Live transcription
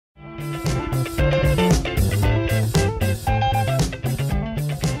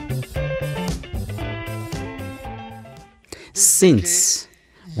Since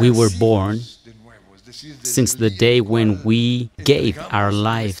we were born, since the day when we gave our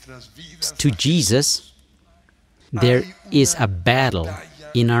life to Jesus, there is a battle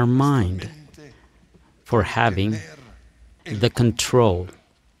in our mind for having the control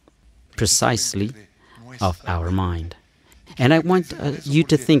precisely of our mind. And I want you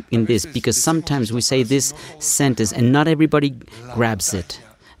to think in this, because sometimes we say this sentence and not everybody grabs it.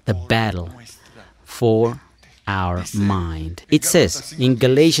 The battle for our mind. It says in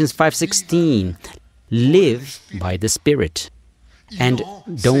Galatians 5:16, live by the Spirit and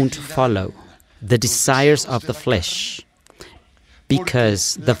don't follow the desires of the flesh,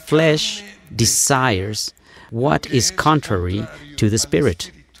 because the flesh desires what is contrary to the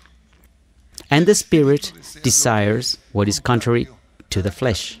Spirit, and the Spirit desires what is contrary to the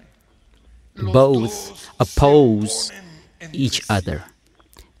flesh. Both oppose each other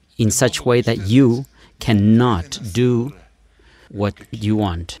in such a way that you cannot do what you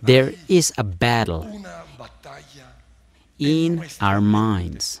want. There is a battle in our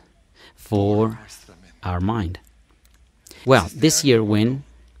minds for our mind. Well, this year when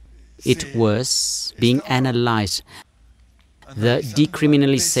it was being analyzed, the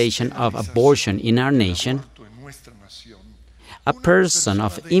decriminalization of abortion in our nation, a person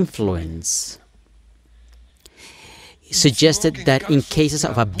of influence suggested that in cases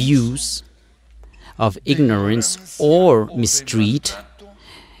of abuse, of ignorance or mistreat,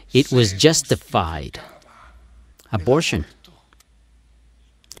 it was justified abortion.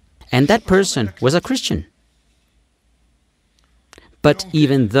 And that person was a Christian. But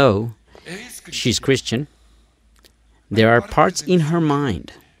even though she's Christian, there are parts in her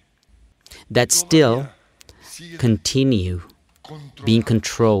mind that still continue being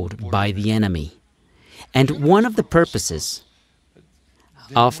controlled by the enemy. And one of the purposes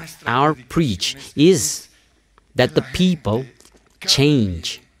of our preach is that the people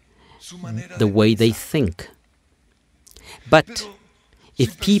change the way they think. But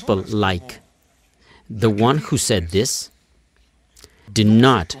if people like the one who said this do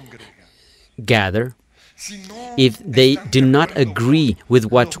not gather, if they do not agree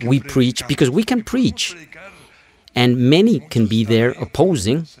with what we preach, because we can preach, and many can be there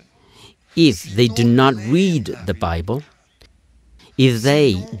opposing, if they do not read the Bible, if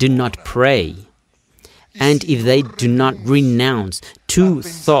they do not pray, and if they do not renounce two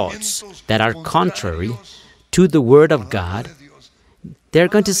thoughts that are contrary to the Word of God, they're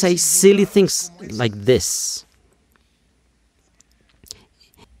going to say silly things like this.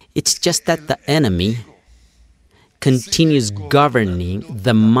 It's just that the enemy continues governing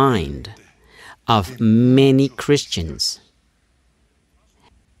the mind of many Christians.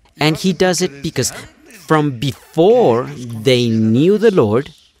 And he does it because from before they knew the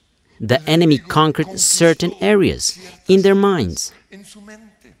Lord, the enemy conquered certain areas in their minds.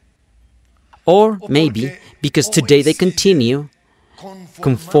 Or maybe because today they continue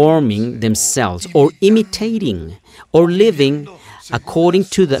conforming themselves or imitating or living according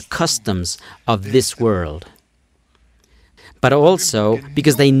to the customs of this world. But also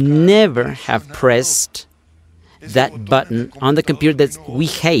because they never have pressed that button on the computer that we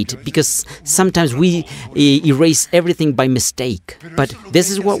hate, because sometimes we erase everything by mistake. But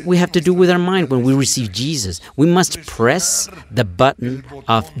this is what we have to do with our mind when we receive Jesus. We must press the button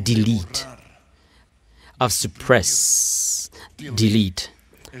of delete, of suppress, delete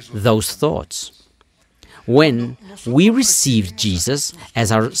those thoughts. When we received Jesus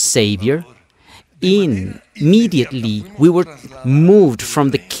as our Savior, immediately we were moved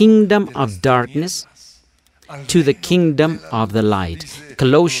from the kingdom of darkness to the kingdom of the light.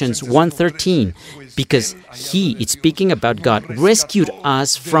 Colossians 1:13, because He, it's speaking about God, rescued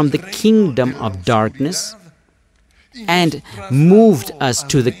us from the kingdom of darkness and moved us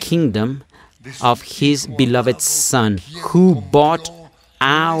to the kingdom of His beloved Son, who bought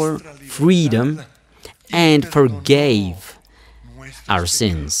our freedom and forgave our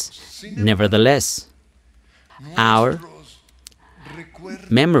sins. Nevertheless, our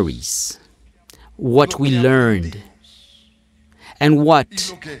memories, what we learned, and what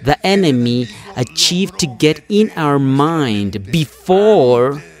the enemy achieved to get in our mind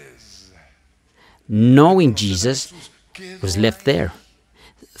before knowing Jesus was left there.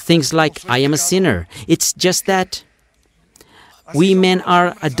 Things like, I am a sinner. It's just that we men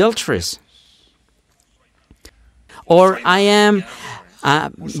are adulterous. Or I am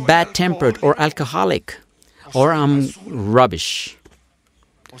bad-tempered or alcoholic. Or I'm rubbish.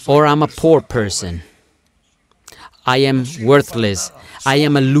 Or I'm a poor person. I am worthless. I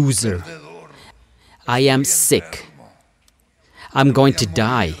am a loser. I am sick. I'm going to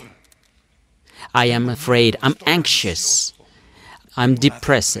die. I am afraid. I'm anxious. I'm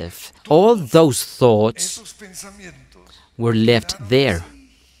depressive. All those thoughts were left there.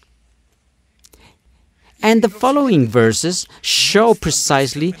 And the following verses show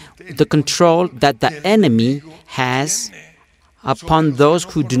precisely the control that the enemy has upon those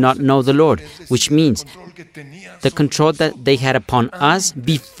who do not know the Lord, which means the control that they had upon us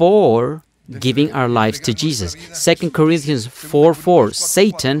before giving our lives to Jesus. 2 Corinthians 4:4,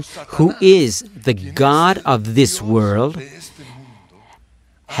 Satan, who is the god of this world,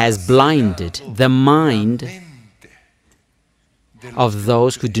 has blinded the mind of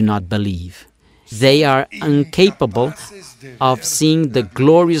those who do not believe. They are incapable of seeing the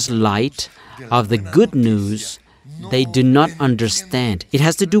glorious light of the good news. They do not understand. It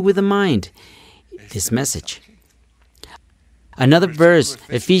has to do with the mind, this message. Another verse,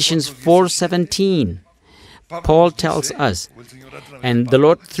 Ephesians 4:17. Paul tells us, and the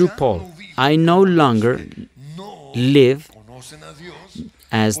Lord through Paul, I no longer live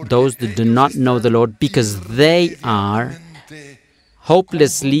as those that do not know the Lord, because they are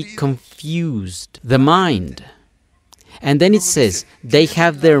hopelessly confused. The mind. And then it says, they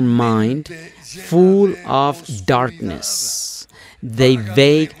have their mind full of darkness. They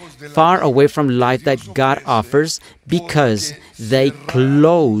vague far away from life that God offers because they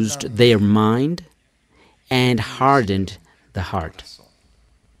closed their mind and hardened the heart.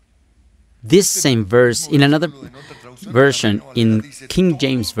 This same verse, in another version, in King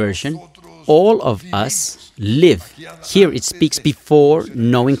James Version, all of us live. Here it speaks before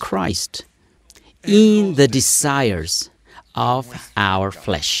knowing Christ, in the desires of our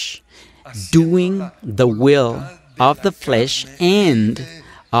flesh, doing the will of the flesh and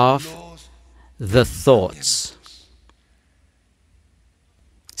of the thoughts.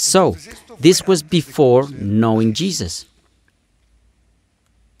 So, this was before knowing Jesus.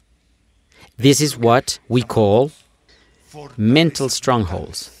 This is what we call mental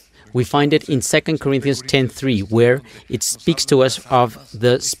strongholds. We find it in 2 Corinthians 10:3, where it speaks to us of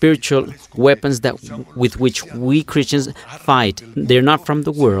the spiritual weapons that with which we Christians fight. They're not from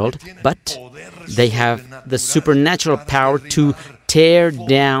the world, but they have the supernatural power to tear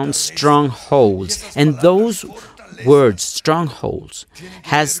down strongholds. And those words, strongholds,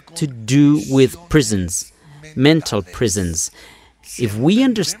 has to do with prisons, mental prisons. If we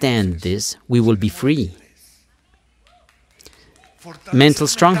understand this, we will be free. Mental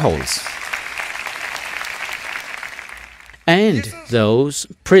strongholds. And those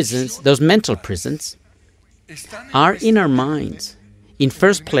prisons, those mental prisons, are in our minds. In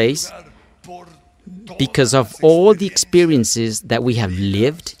first place, because of all the experiences that we have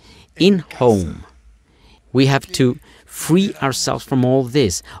lived in home. We have to free ourselves from all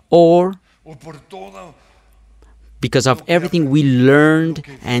this, or because of everything we learned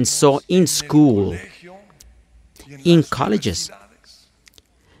and saw in school, in colleges,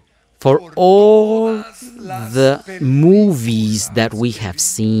 for all the movies that we have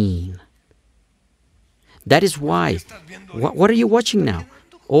seen. That is why. What are you watching now?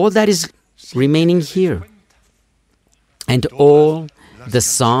 All that is remaining here. And all the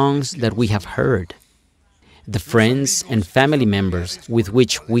songs that we have heard, the friends and family members with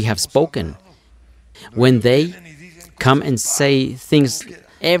which we have spoken, when they come and say things,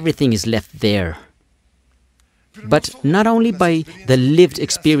 everything is left there. But not only by the lived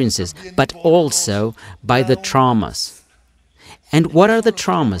experiences, but also by the traumas. And what are the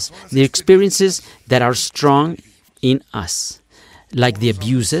traumas? The experiences that are strong in us, like the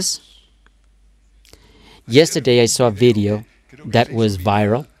abuses. Yesterday I saw a video that was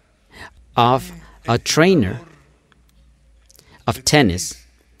viral of a trainer of tennis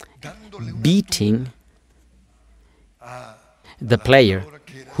beating the player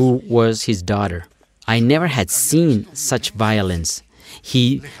who was his daughter. I never had seen such violence.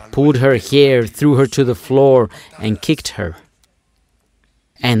 He pulled her hair, threw her to the floor, and kicked her.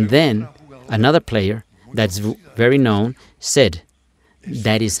 And then another player that's very known said,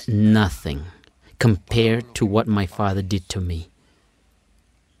 "That is nothing compared to what my father did to me."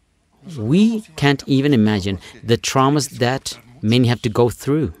 We can't even imagine the traumas that many have to go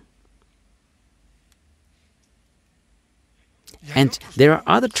through. And there are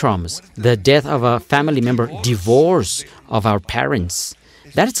other traumas. The death of a family member, divorce of our parents.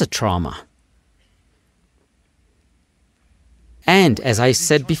 That's a trauma. And as I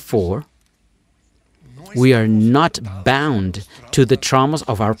said before, we are not bound to the traumas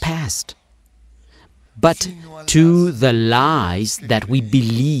of our past, but to the lies that we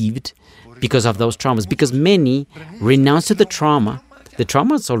believed because of those traumas. Because many renounced the trauma. The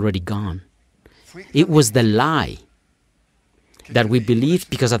trauma is already gone. It was the lie that we believe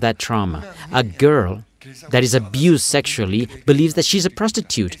because of that trauma. A girl that is abused sexually believes that she's a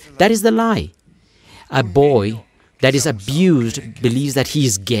prostitute. That is the lie. A boy that is abused believes that he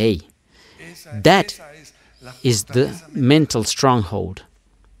is gay. That is the mental stronghold.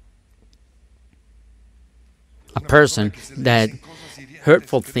 A person that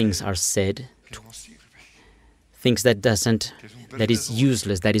hurtful things are said, things that is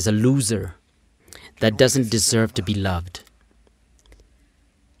useless, that is a loser, that doesn't deserve to be loved.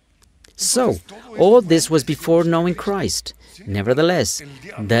 So, all this was before knowing Christ. Nevertheless,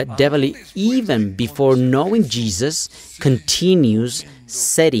 the devil, even before knowing Jesus, continues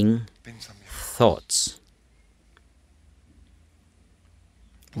setting thoughts.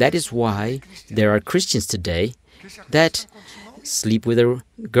 That is why there are Christians today that sleep with their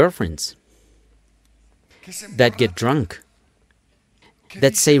girlfriends, that get drunk,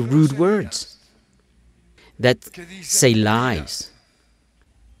 that say rude words, that say lies,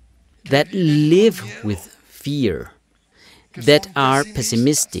 that live with fear, that are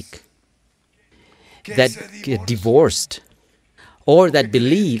pessimistic, that get divorced, or that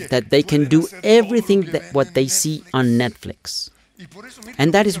believe that they can do everything what they see on Netflix.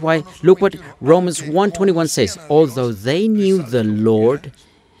 And that is why, look what Romans 1:21 says, although they knew the Lord,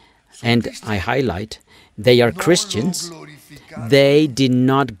 and I highlight, they are Christians, they did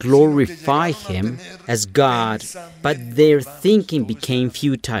not glorify Him as God, but their thinking became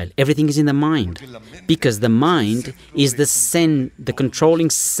futile. Everything is in the mind, because the mind is the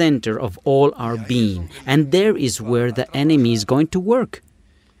controlling center of all our being, and there is where the enemy is going to work.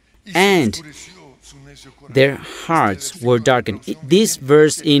 And their hearts were darkened. This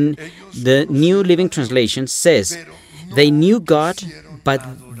verse in the New Living Translation says, they knew God, but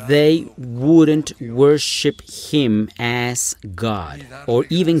they wouldn't worship Him as God or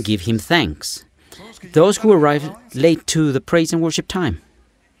even give Him thanks. Those who arrived late to the praise and worship time.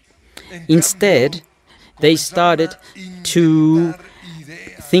 Instead, they started to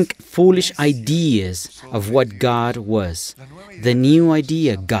think foolish ideas of what God was. The new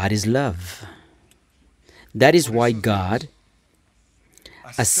idea, God is love. That is why God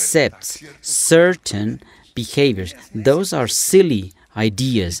accepts certain behaviors. Those are silly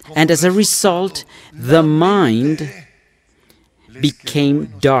ideas. And as a result, the mind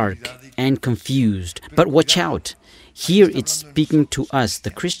became dark and confused. But watch out. Here it's speaking to us,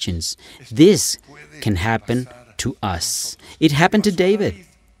 the Christians. This can happen to us. It happened to David,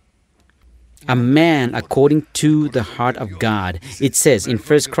 a man according to the heart of God. It says in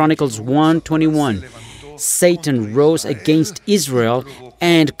 1 Chronicles 1:21, Satan rose against Israel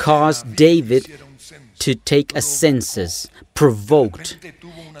and caused David to take a census, provoked.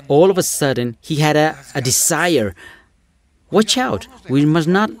 All of a sudden, he had a desire. Watch out. We must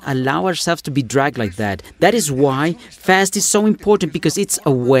not allow ourselves to be dragged like that. That is why fast is so important, because it's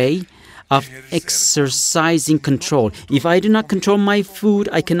a way of exercising control. If I do not control my food,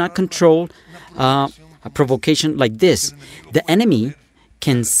 I cannot control a provocation like this. The enemy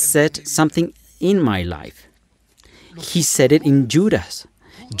can set something in my life. He said it in Judas.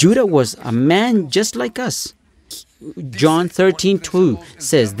 Judah was a man just like us. John 13:2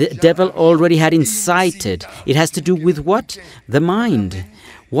 says the devil already had incited. It has to do with what? The mind.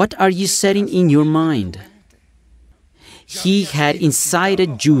 What are you setting in your mind? He had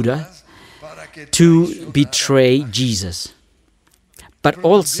incited Judah to betray Jesus. But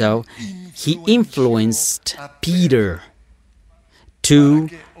also, he influenced Peter to,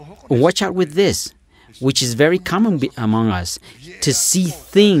 watch out with this, which is very common among us, to see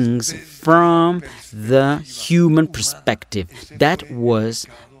things from the human perspective. That was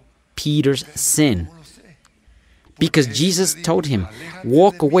Peter's sin. Because Jesus told him,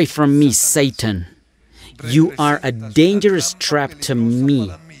 walk away from me, Satan. You are a dangerous trap to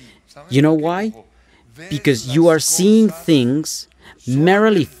me. You know why? Because you are seeing things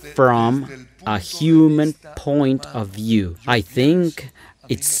merely from a human point of view. I think,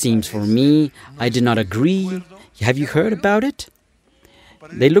 it seems for me, I do not agree. Have you heard about it?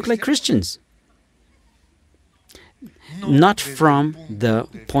 They look like Christians. Not from the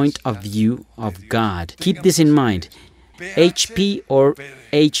point of view of God. Keep this in mind. HP or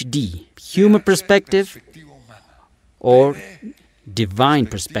HD, human perspective or divine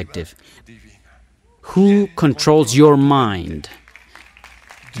perspective. Who controls your mind?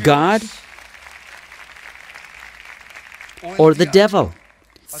 God or the devil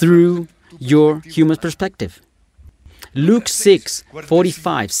through your human perspective? Luke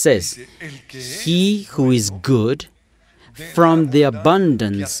 6:45 says, he who is good from the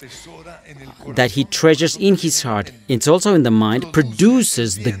abundance that he treasures in his heart, it's also in the mind,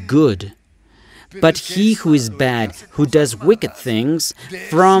 produces the good. But he who is bad, who does wicked things,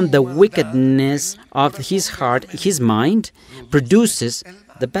 from the wickedness of his heart, his mind, produces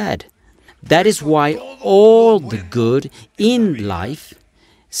the bad. That is why all the good in life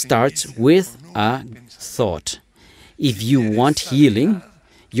starts with a thought. If you want healing,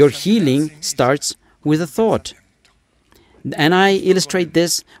 your healing starts with a thought. And I illustrate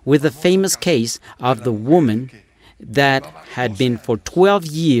this with the famous case of the woman that had been for 12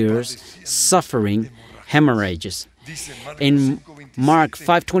 years suffering hemorrhages. In Mark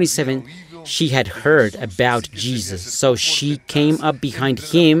 5:27, she had heard about Jesus, so she came up behind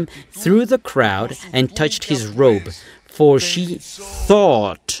him through the crowd and touched his robe, for she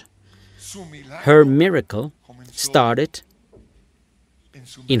thought her miracle started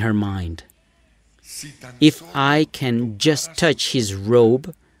in her mind. If I can just touch his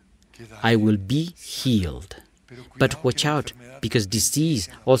robe, I will be healed. But watch out, because disease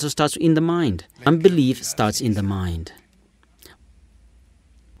also starts in the mind. Unbelief starts in the mind.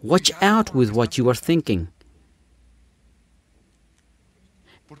 Watch out with what you are thinking.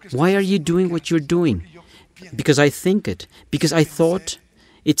 Why are you doing what you're doing? Because I think it. Because I thought.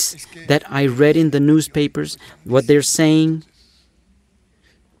 It's that I read in the newspapers what they're saying.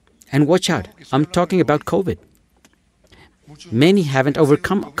 And watch out, I'm talking about COVID. Many haven't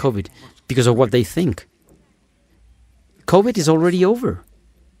overcome COVID because of what they think. COVID is already over.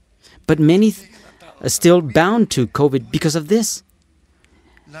 But many are still bound to COVID because of this.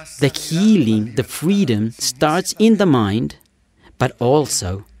 The healing, the freedom starts in the mind, but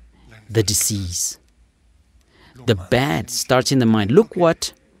also the disease. The bad starts in the mind. Look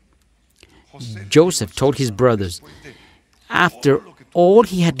what Joseph told his brothers after all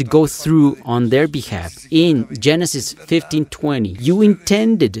he had to go through on their behalf. In Genesis 15:20, you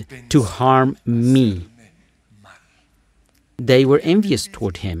intended to harm me. They were envious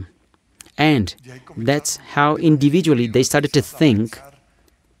toward him. And that's how individually they started to think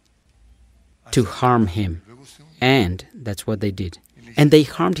to harm him. And that's what they did. And they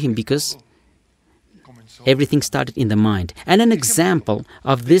harmed him because everything started in the mind. And an example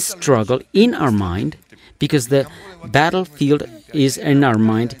of this struggle in our mind, because the battlefield is in our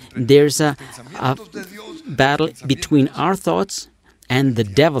mind, there's a battle between our thoughts and the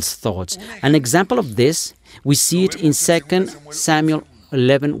devil's thoughts. An example of this, we see it in 2 Samuel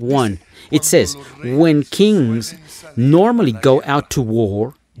 11:1. It says, when kings normally go out to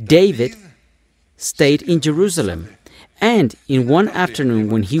war, David stayed in Jerusalem. And in one afternoon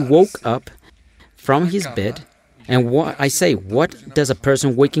when he woke up from his bed, and what does a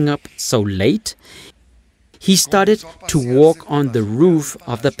person waking up so late? He started to walk on the roof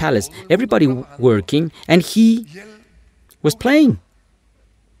of the palace, everybody working, and he was playing,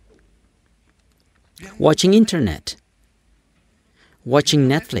 watching internet, watching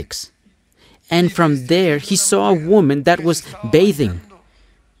Netflix. And from there, he saw a woman that was bathing.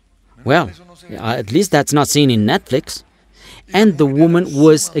 Well, at least that's not seen in Netflix. And the woman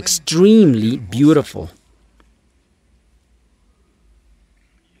was extremely beautiful.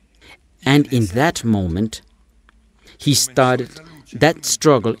 And in that moment, he started that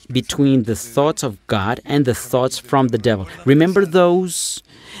struggle between the thoughts of God and the thoughts from the devil. Remember those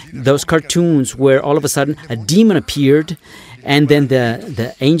cartoons where all of a sudden a demon appeared and then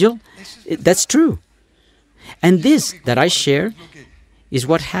the angel? That's true. And this that I share is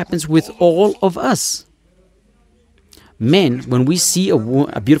what happens with all of us. Men, when we see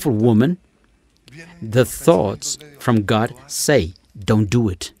a beautiful woman, the thoughts from God say, don't do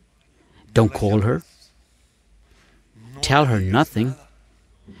it. Don't call her. Tell her nothing.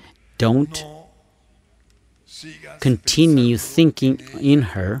 Don't continue thinking in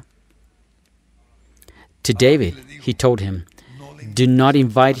her. To David, he told him, do not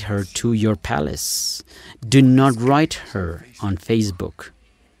invite her to your palace. Do not write her on Facebook.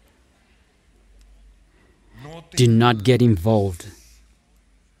 Do not get involved.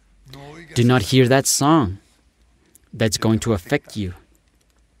 Do not hear that song. That's going to affect you.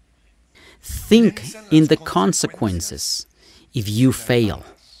 Think in the consequences if you fail.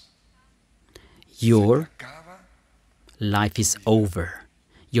 Your life is over.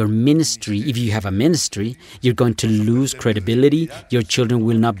 Your ministry, if you have a ministry, you're going to lose credibility. Your children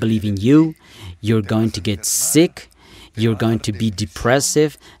will not believe in you. You're going to get sick. You're going to be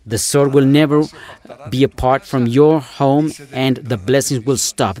depressive. The sword will never be apart from your home, and the blessings will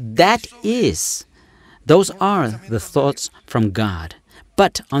stop. Those are the thoughts from God.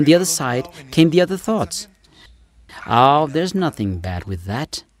 But on the other side came the other thoughts. Oh, there's nothing bad with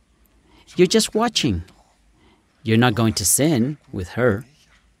that. You're just watching. You're not going to sin with her.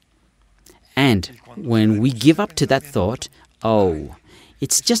 And when we give up to that thought, oh,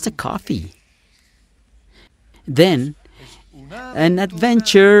 it's just a coffee. then an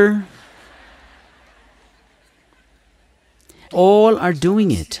adventure. All are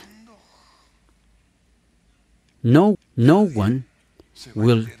doing it. No one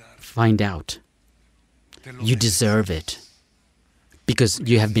will find out. You deserve it. Because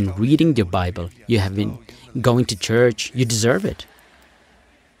you have been reading your Bible, you have been going to church, you deserve it.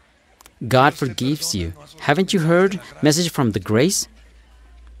 God forgives you. Haven't you heard message from the grace?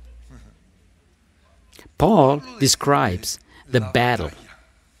 Paul describes the battle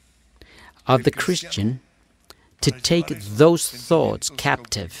of the Christian to take those thoughts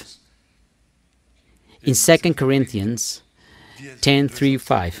captive. In 2 Corinthians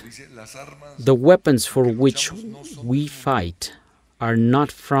 10:3-5, the weapons for which we fight are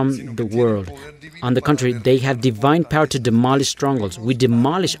not from the world. On the contrary, they have divine power to demolish strongholds. We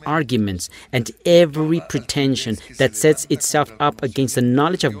demolish arguments and every pretension that sets itself up against the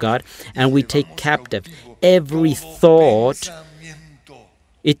knowledge of God, and we take captive every thought.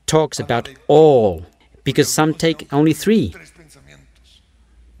 It talks about all, because some take only 3.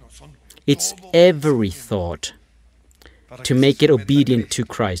 It's every thought to make it obedient to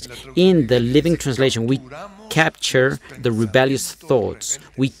Christ. In the Living Translation, we capture the rebellious thoughts.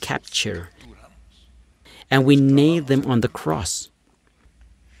 We capture and we nail them on the cross.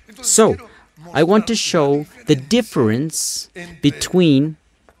 So, I want to show the difference between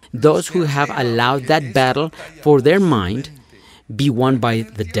those who have allowed that battle for their mind be won by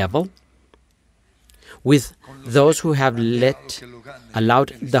the devil, with those who have allowed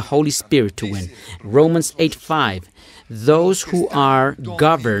the Holy Spirit to win. Romans 8:5, those who are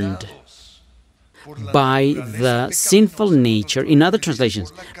governed by the sinful nature, in other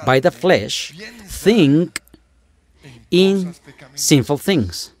translations, by the flesh, think in sinful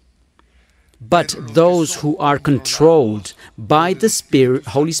things. But those who are controlled by the Spirit,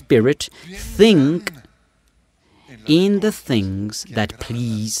 Holy Spirit, think in the things that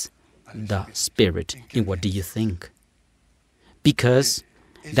please the Spirit. And what do you think? Because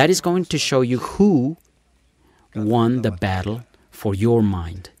that is going to show you who won the battle for your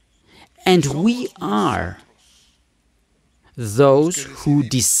mind. And we are those who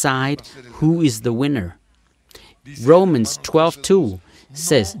decide who is the winner. Romans 12:2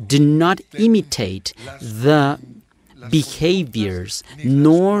 says, do not imitate the behaviors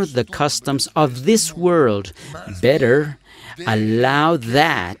nor the customs of this world. Better allow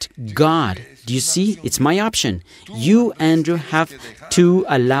that God, do you see? It's my option. You, Andrew, have to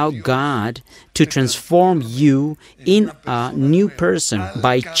allow God to transform you in a new person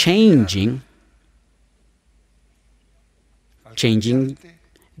by changing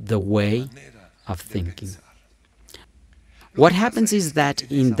the way of thinking. What happens is that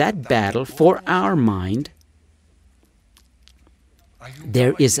in that battle for our mind,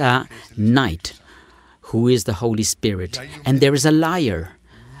 there is a knight who is the Holy Spirit, and there is a liar,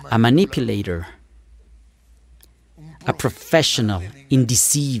 a manipulator, a professional in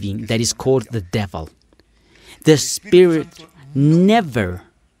deceiving that is called the devil. The Spirit never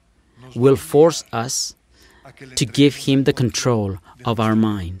will force us to give him the control of our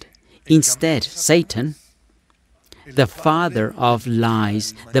mind. Instead, Satan, the father of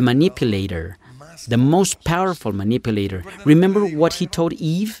lies, the manipulator, the most powerful manipulator. Remember what he told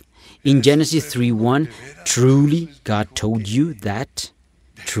Eve in Genesis 3:1? Truly, God told you that?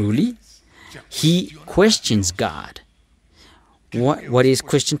 Truly? He questions God. What is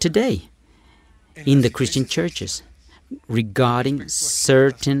questioned today in the Christian churches regarding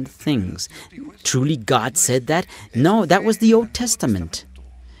certain things? Truly, God said that? No, that was the Old Testament.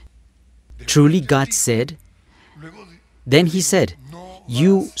 Truly, God said. Then he said,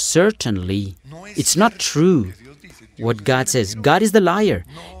 you certainly, it's not true what God says. God is the liar.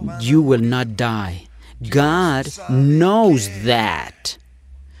 You will not die. God knows that.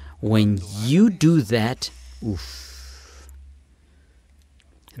 When you do that,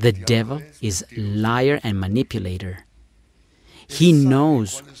 the devil is liar and manipulator. He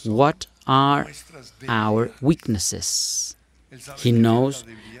knows what are our weaknesses. He knows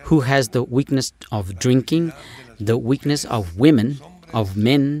who has the weakness of drinking, the weakness of women, of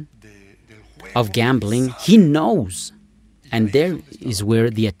men, of gambling. He knows. And there is where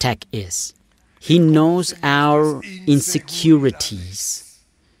the attack is. He knows our insecurities,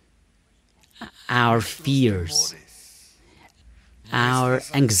 our fears, our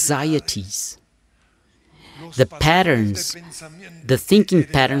anxieties, the patterns, the thinking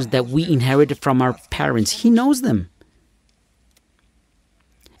patterns that we inherited from our parents. He knows them.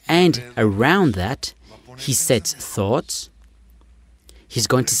 And around that, he sets thoughts. He's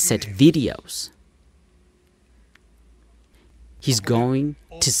going to set videos. He's going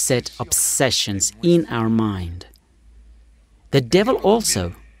to set obsessions in our mind. The devil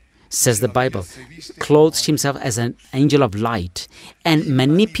also, says the Bible, clothes himself as an angel of light and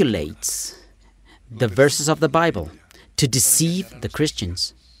manipulates the verses of the Bible to deceive the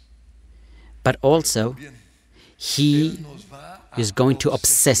Christians. But also, he is going to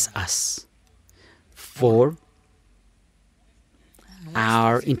obsess us for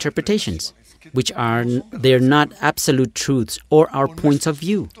our interpretations, which they're not absolute truths or our points of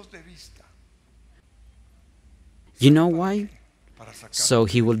view. You know why? So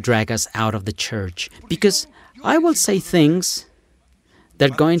he will drag us out of the church, because I will say things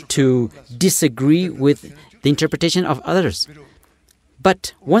that are going to disagree with the interpretation of others.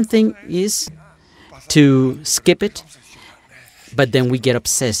 But one thing is to skip it, but then we get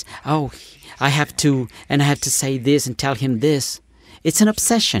obsessed. Oh, I have to say this and tell him this. It's an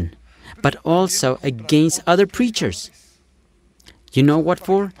obsession, but also against other preachers. You know what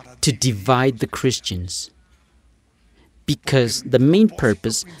for? To divide the Christians. Because the main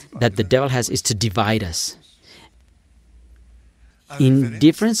purpose that the devil has is to divide us. In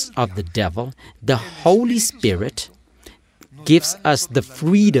difference of the devil, the Holy Spirit gives us the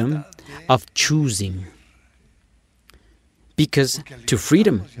freedom of choosing. Because to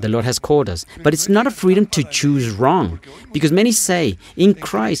freedom, the Lord has called us. But it's not a freedom to choose wrong. Because many say, in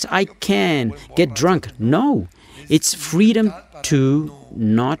Christ, I can get drunk. No, it's freedom to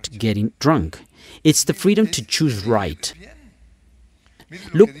not getting drunk. It's the freedom to choose right.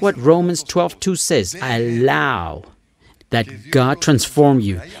 Look what Romans 12:2 says. Allow that God transform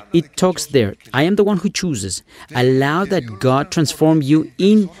you. It talks there, I am the one who chooses. Allow that God transform you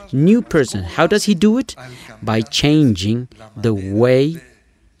in new person. How does he do it? By changing the way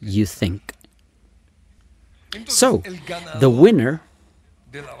you think. So, the winner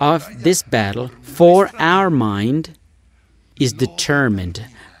of this battle for our mind is determined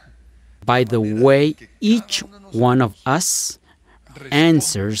by the way each one of us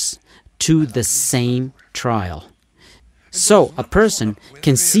answers to the same trial. So a person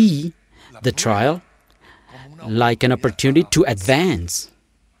can see the trial like an opportunity to advance,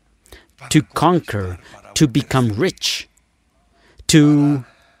 to conquer, to become rich, to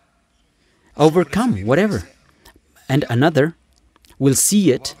overcome whatever. And another will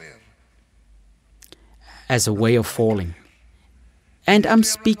see it as a way of falling. And I'm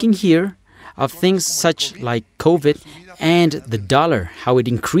speaking here of things such like COVID and the dollar, how it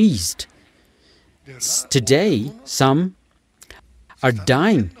increased. Today, some are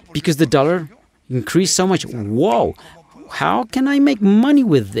dying because the dollar increased so much. Whoa, how can I make money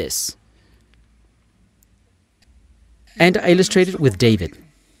with this? And I illustrate it with David.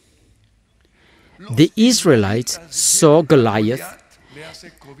 The Israelites saw Goliath,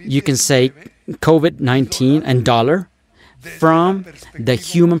 you can say COVID-19 and dollar, from the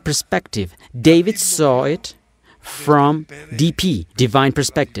human perspective. David saw it from DP, divine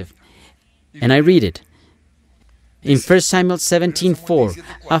perspective. And I read it. In 1 Samuel 17:4,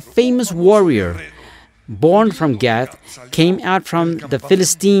 a famous warrior born from Gath came out from the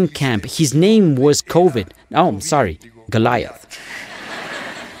Philistine camp. His name was Goliath.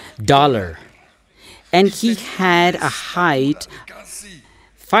 Dollar. And he had a height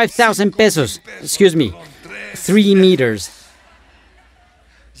 5,000 pesos, 3 meters.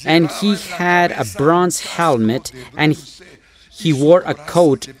 And he had a bronze helmet, and he wore a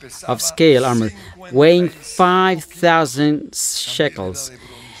coat of scale armor weighing 5,000 shekels.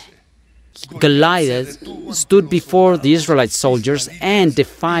 Goliath stood before the Israelite soldiers and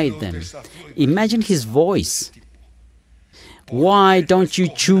defied them. Imagine his voice. Why don't you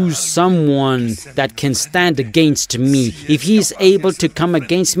choose someone that can stand against me? If he is able to come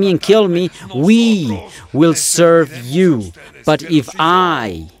against me and kill me, we will serve you. But if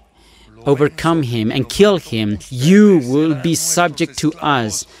I overcome him and kill him, you will be subject to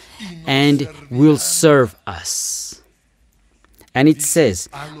us and will serve us. And it says,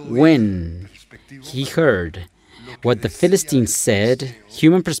 when he heard what the Philistines said,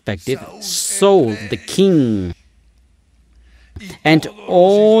 human perspective, Saul the king and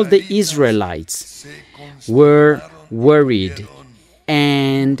all the Israelites were worried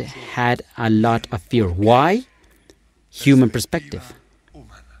and had a lot of fear. Why? Human perspective.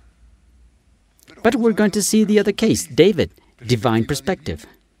 But we're going to see the other case, David, divine perspective.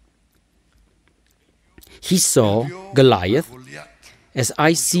 He saw Goliath as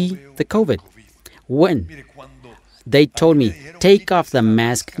I see the COVID. When they told me, take off the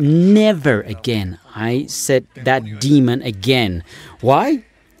mask, never again. I said that demon again. Why?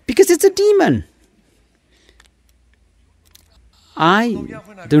 Because it's a demon. I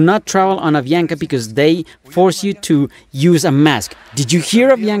do not travel on Avianca because they force you to use a mask. Did you hear,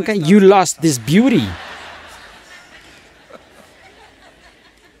 Avianca? You lost this beauty.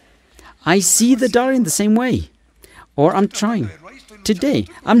 I see the dollar in the same way. Or I'm trying. Today,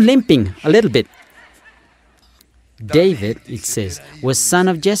 I'm limping a little bit. David, it says, was son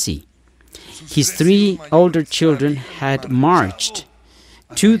of Jesse. His 3 older children had marched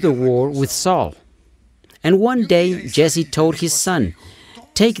to the war with Saul. And one day, Jesse told his son,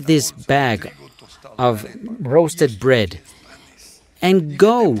 "Take this bag of roasted bread and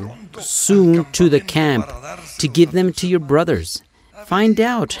go soon to the camp to give them to your brothers. Find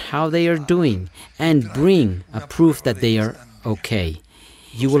out how they are doing and bring a proof that they are okay.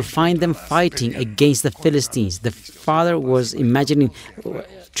 You will find them fighting against the Philistines." The father was imagining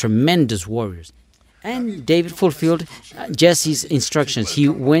tremendous warriors. And David fulfilled Jesse's instructions. He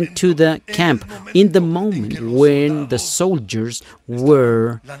went to the camp in the moment when the soldiers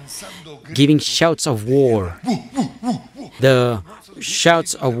were giving shouts of war. The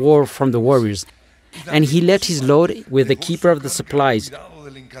shouts of war from the warriors. And he left his load with the keeper of the supplies,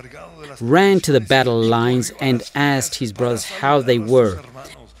 ran to the battle lines and asked his brothers how they were.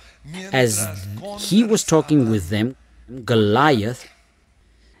 As he was talking with them, Goliath,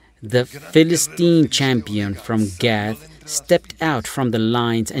 the Philistine champion from Gath, stepped out from the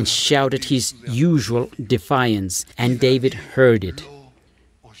lines and shouted his usual defiance, and David heard it.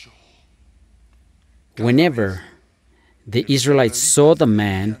 Whenever the Israelites saw the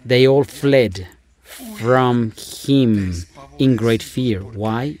man, they all fled from him in great fear.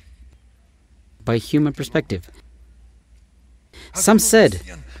 Why? By human perspective. Some said,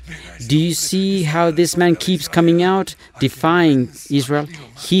 "Do you see how this man keeps coming out, defying Israel?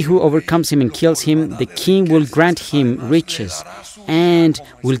 He who overcomes him and kills him, the king will grant him riches and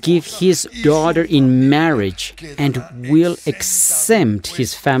will give his daughter in marriage and will exempt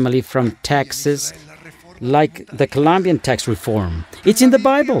his family from taxes like the Colombian tax reform." It's in the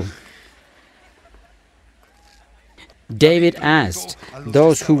Bible. David asked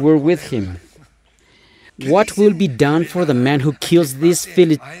those who were with him, "What will be done for the man who kills this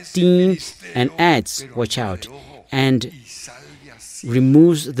Philistine and adds," watch out, "and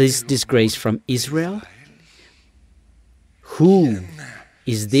removes this disgrace from Israel? Who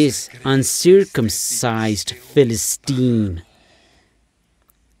is this uncircumcised Philistine?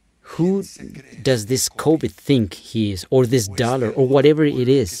 Who does this COVID think he is, or this dollar, or whatever it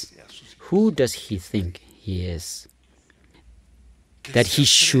is? Who does he think he is? That he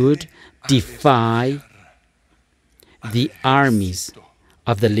should defy the armies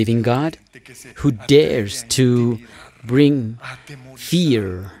of the living God, who dares to bring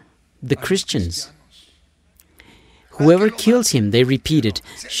fear the Christians. Whoever kills him," they repeated,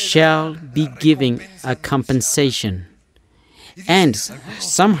 "shall be giving a compensation." And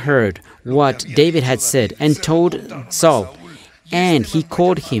some heard what David had said and told Saul, and he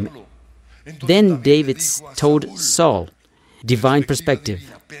called him. Then David told Saul, divine perspective,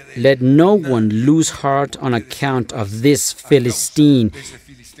 "Let no one lose heart on account of this Philistine.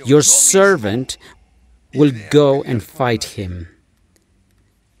 Your servant will go and fight him."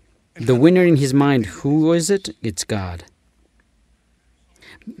 The winner in his mind, who is it? It's God.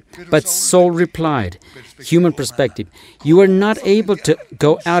 But Saul replied, human perspective, "You are not able to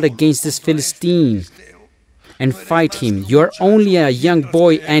go out against this Philistine and fight him. You are only a young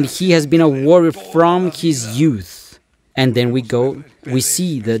boy, and he has been a warrior from his youth." And then we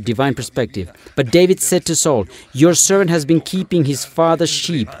see the divine perspective. But David said to Saul, "Your servant has been keeping his father's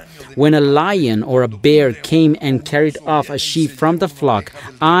sheep. When a lion or a bear came and carried off a sheep from the flock,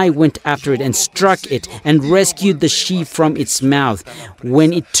 I went after it and struck it and rescued the sheep from its mouth.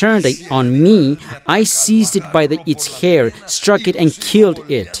 When it turned on me, I seized it by its hair, struck it and killed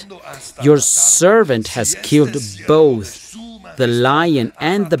it. Your servant has killed both the lion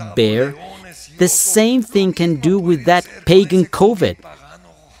and the bear. The same thing can do with that pagan COVID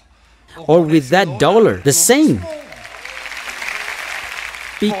or with that dollar. The same.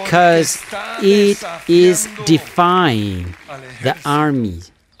 Because it is defying the army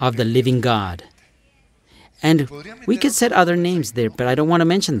of the living God. And we could set other names there, but I don't want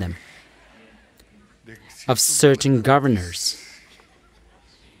to mention them. Of certain governors.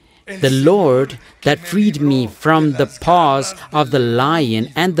 The Lord that freed me from the paws of the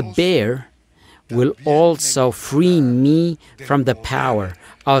lion and the bear will also free me from the power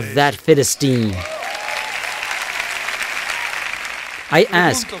of that Philistine. I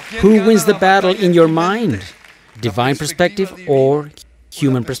ask, who wins the battle in your mind? Divine perspective or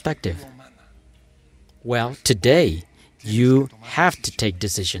human perspective? Well, today, you have to take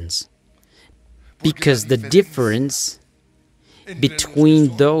decisions. Because the difference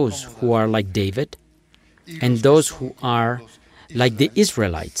between those who are like David and those who are like the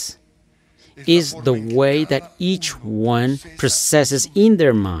Israelites is the way that each one processes in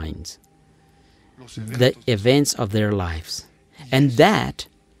their minds the events of their lives. And that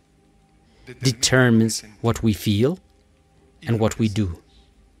determines what we feel and what we do.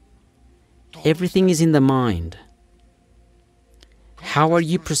 Everything is in the mind. How are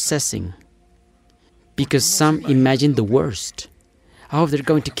you processing? Because some imagine the worst. Oh, they're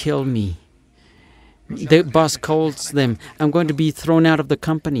going to kill me. The boss calls them, I'm going to be thrown out of the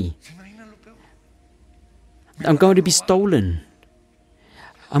company. I'm going to be stolen.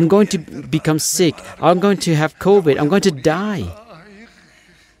 I'm going to become sick. I'm going to have COVID. I'm going to die.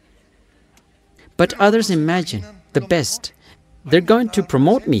 But others imagine the best. They're going to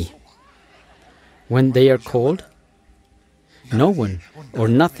promote me. When they are called, no one or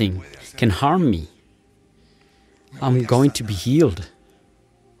nothing can harm me. I'm going to be healed.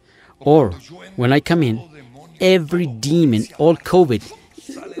 Or when I come in, every demon, all COVID,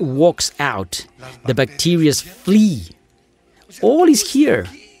 walks out. The bacteria flee. All is here.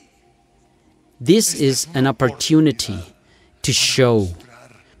 This is an opportunity to show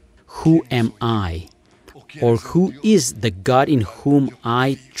who am I, or who is the God in whom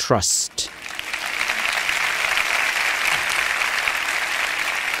I trust.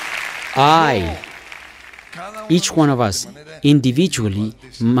 Each one of us individually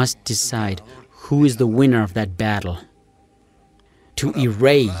must decide who is the winner of that battle. To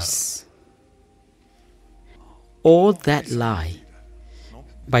erase all that lie.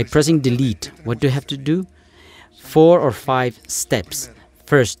 By pressing delete, what do you have to do? 4 or 5 steps.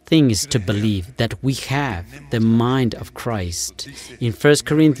 First thing is to believe that we have the mind of Christ. In 1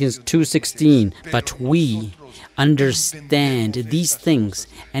 Corinthians 2:16, but we understand these things,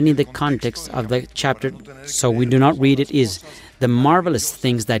 and in the context of the chapter, so we do not read it, is the marvelous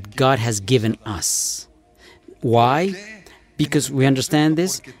things that God has given us. Why? Because we understand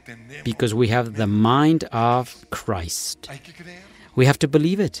this? Because we have the mind of Christ. We have to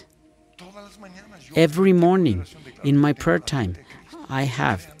believe it. Every morning in my prayer time, I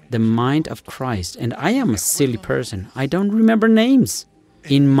have the mind of Christ, and I am a silly person. I don't remember names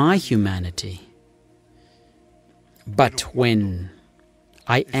in my humanity. But when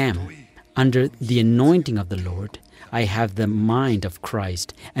I am under the anointing of the Lord, I have the mind of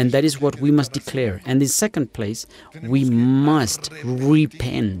Christ, and that is what we must declare. And in second place, we must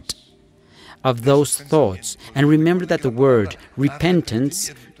repent of those thoughts. And remember that the word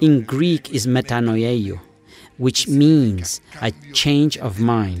repentance in Greek is metanoeo, which means a change of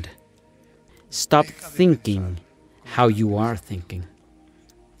mind. Stop thinking how you are thinking.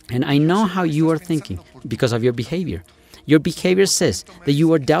 And I know how you are thinking because of your behavior. Your behavior says that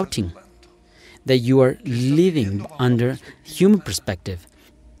you are doubting, that you are living under human perspective.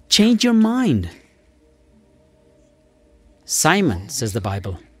 Change your mind. Simon, says the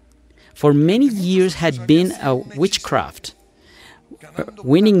Bible, for many years had been a witchcraft,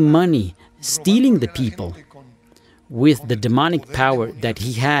 winning money, stealing the people with the demonic power that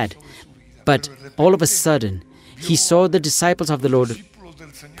he had. But all of a sudden, he saw the disciples of the Lord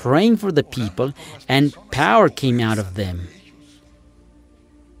praying for the people, and power came out of them.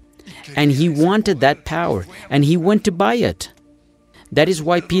 And he wanted that power, and he went to buy it. That is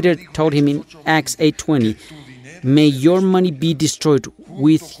why Peter told him in Acts 8:20, may your money be destroyed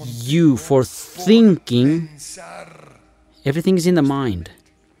with you for thinking. Everything is in the mind.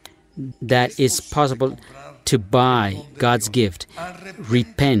 That is possible to buy God's gift.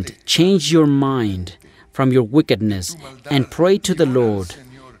 Repent, change your mind from your wickedness, and pray to the Lord.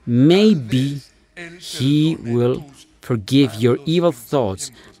 Maybe He will forgive your evil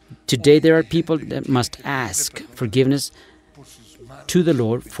thoughts. Today there are people that must ask forgiveness to the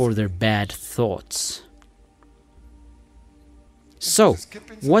Lord for their bad thoughts. So,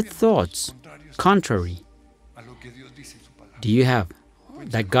 what thoughts, contrary, do you have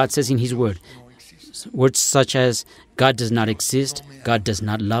that God says in His Word? Words such as, God does not exist, God does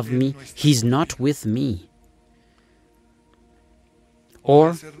not love me, He's not with me.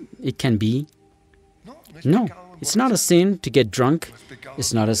 Or it can be, no, it's not a sin to get drunk,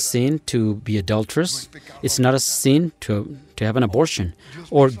 it's not a sin to be adulterous, it's not a sin to have an abortion,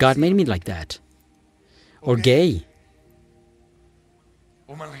 or God made me like that, or gay,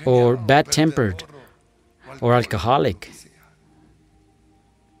 or bad-tempered, or alcoholic.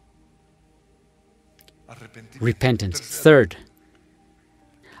 Repentance. Third,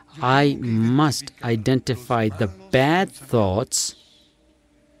 I must identify the bad thoughts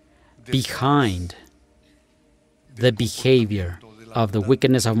behind the behavior of the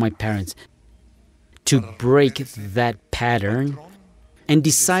wickedness of my parents. to break that pattern and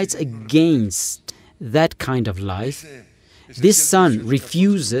decides against that kind of life, this son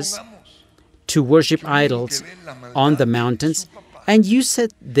refuses to worship idols on the mountains, and you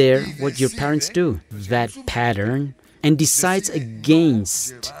said there what your parents do, that pattern, and decides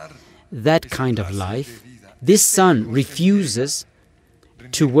against that kind of life. This son refuses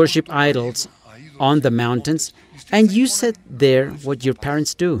to worship idols on the mountains, and you said there what your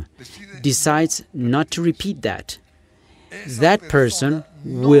parents do, decides not to repeat that. That person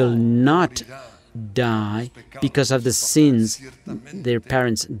will not die because of the sins their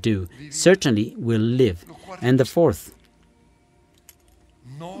parents do, certainly will live. And the fourth,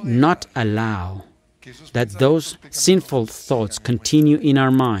 not allow that those sinful thoughts continue in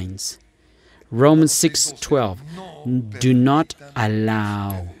our minds. Romans 6:12, do not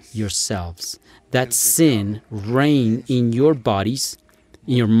allow yourselves that sin reign in your bodies,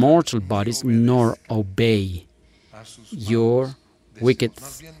 in your mortal bodies, nor obey your wicked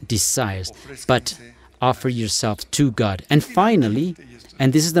desires, but offer yourself to God. And finally,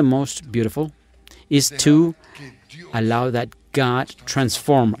 and this is the most beautiful, is to allow that God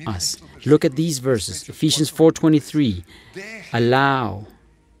transform us. Look at these verses. Ephesians 4:23. Allow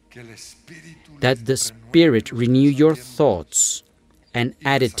that the Spirit renew your thoughts and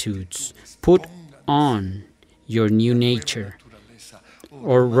attitudes. Put on your new nature.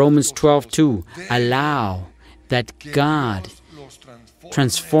 Or Romans 12:2. Allow that God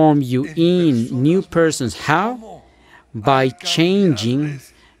transform you in new persons. How? By changing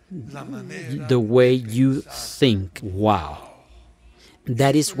the way you think. Wow.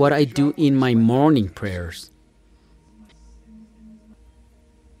 That is what I do in my morning prayers.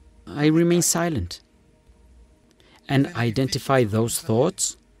 I remain silent and identify those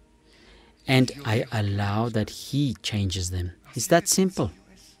thoughts, and I allow that He changes them. It's that simple.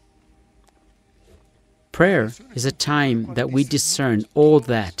 Prayer is a time that we discern all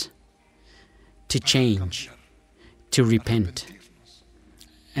that, to change, to repent,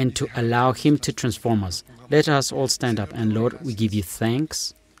 and to allow Him to transform us. Let us all stand up, and Lord, we give you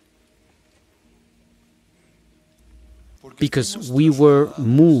thanks because we were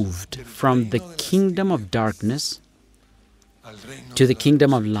moved from the kingdom of darkness to the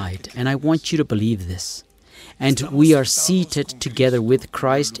kingdom of light. And I want you to believe this. And we are seated together with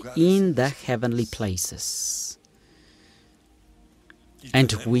Christ in the heavenly places.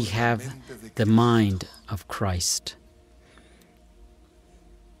 And we have the mind of Christ.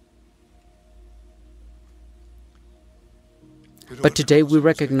 But today we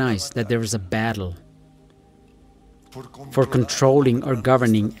recognize that there is a battle for controlling or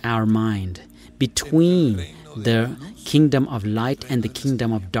governing our mind between the kingdom of light and the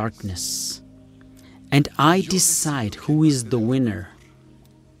kingdom of darkness. And I decide who is the winner.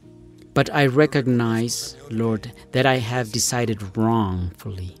 But I recognize, Lord, that I have decided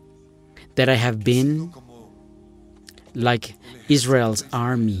wrongfully, that I have been like Israel's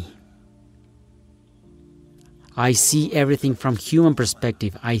army. I see everything from human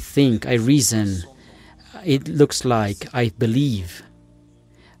perspective. I think, I reason. It looks like, I believe.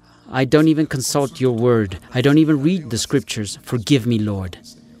 I don't even consult your word. I don't even read the scriptures. Forgive me, Lord.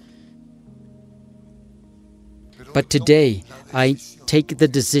 But today, I take the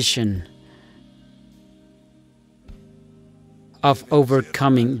decision of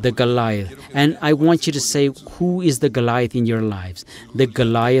overcoming the Goliath. And I want you to say, who is the Goliath in your lives? The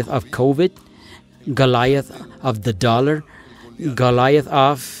Goliath of COVID? Goliath of the dollar? Goliath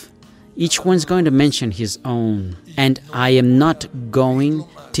of... Each one's going to mention his own. And I am not going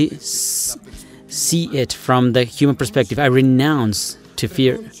to see it from the human perspective. I renounce to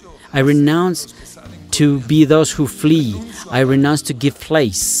fear. I renounce to be those who flee. I renounce to give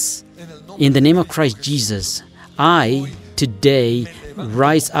place. In the name of Christ Jesus, I today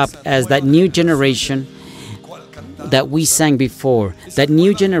rise up as that new generation that we sang before, that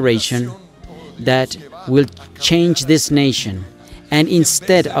new generation that will change this nation. And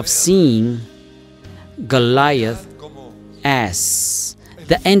instead of seeing Goliath as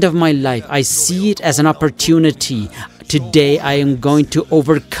the end of my life, I see it as an opportunity. Today I am going to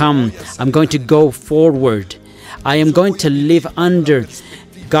overcome. I'm going to go forward. I am going to live under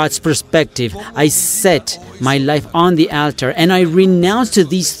God's perspective. I set my life on the altar and I renounce to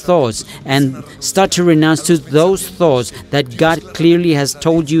these thoughts and start to renounce to those thoughts that God clearly has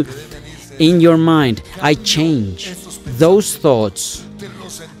told you in your mind. I change those thoughts.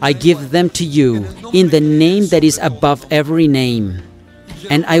 I give them to you in the name that is above every name.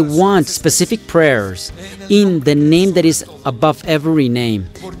 And I want specific prayers in the name that is above every name,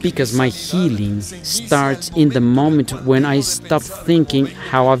 because my healing starts in the moment when I stop thinking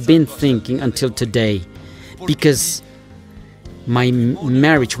how I've been thinking until today. Because my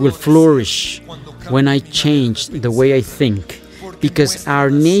marriage will flourish when I change the way I think. Because our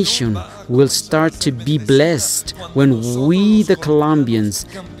nation will start to be blessed when we, the Colombians,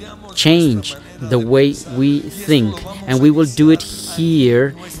 change the way we think. And we will do it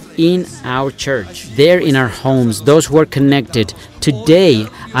here in our church, there in our homes, those who are connected. Today,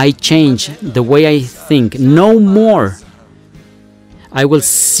 I change the way I think. No more. I will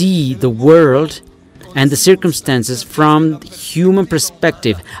see the world and the circumstances from human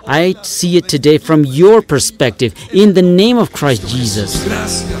perspective. I see it today from your perspective, in the name of Christ Jesus.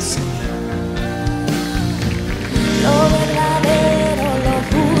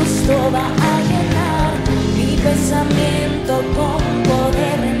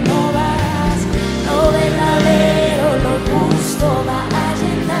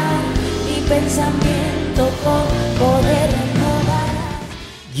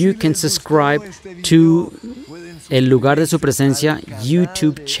 You can subscribe to El Lugar de su Presencia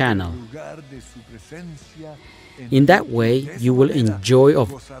YouTube channel. In that way, you will enjoy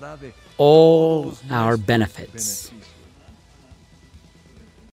of all our benefits.